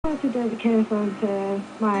to dedicate this one to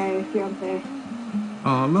my fiance.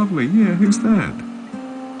 Oh, lovely. Yeah, who's that?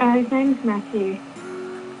 His name's Matthew.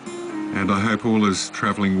 And I hope all is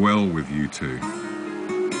travelling well with you two.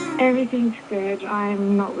 Everything's good.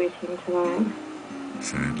 I'm not with him tonight.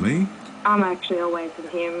 Sadly? I'm actually away from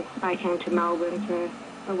him. I came to Melbourne for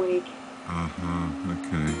a week.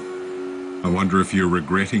 Okay. I wonder if you're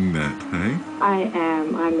regretting that, hey? I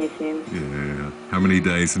am. I miss him. Yeah. How many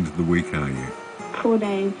days into the week are you? 4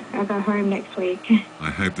 days. I go home next week.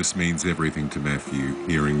 I hope this means everything to Matthew,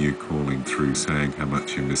 hearing you calling through, saying how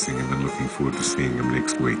much you're missing him and looking forward to seeing him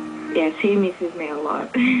next week. Yes, he misses me a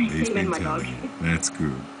lot. He's Him been and my dog. telling you. That's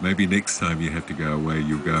good. Maybe next time you have to go away,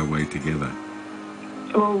 you'll go away together.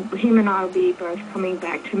 Well, him and I will be both coming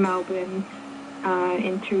back to Melbourne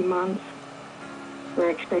in 2 months. We're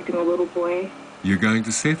expecting a little boy. You're going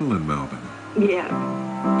to settle in Melbourne? Yeah.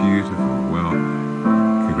 Beautiful. Well,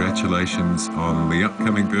 congratulations on the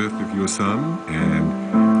upcoming birth of your son, and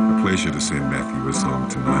a pleasure to send Matthew a song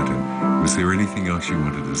tonight. And was there anything else you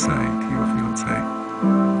wanted to say to your fiancé?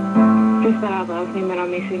 Just that I love him and I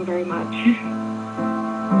miss him very much.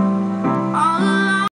 All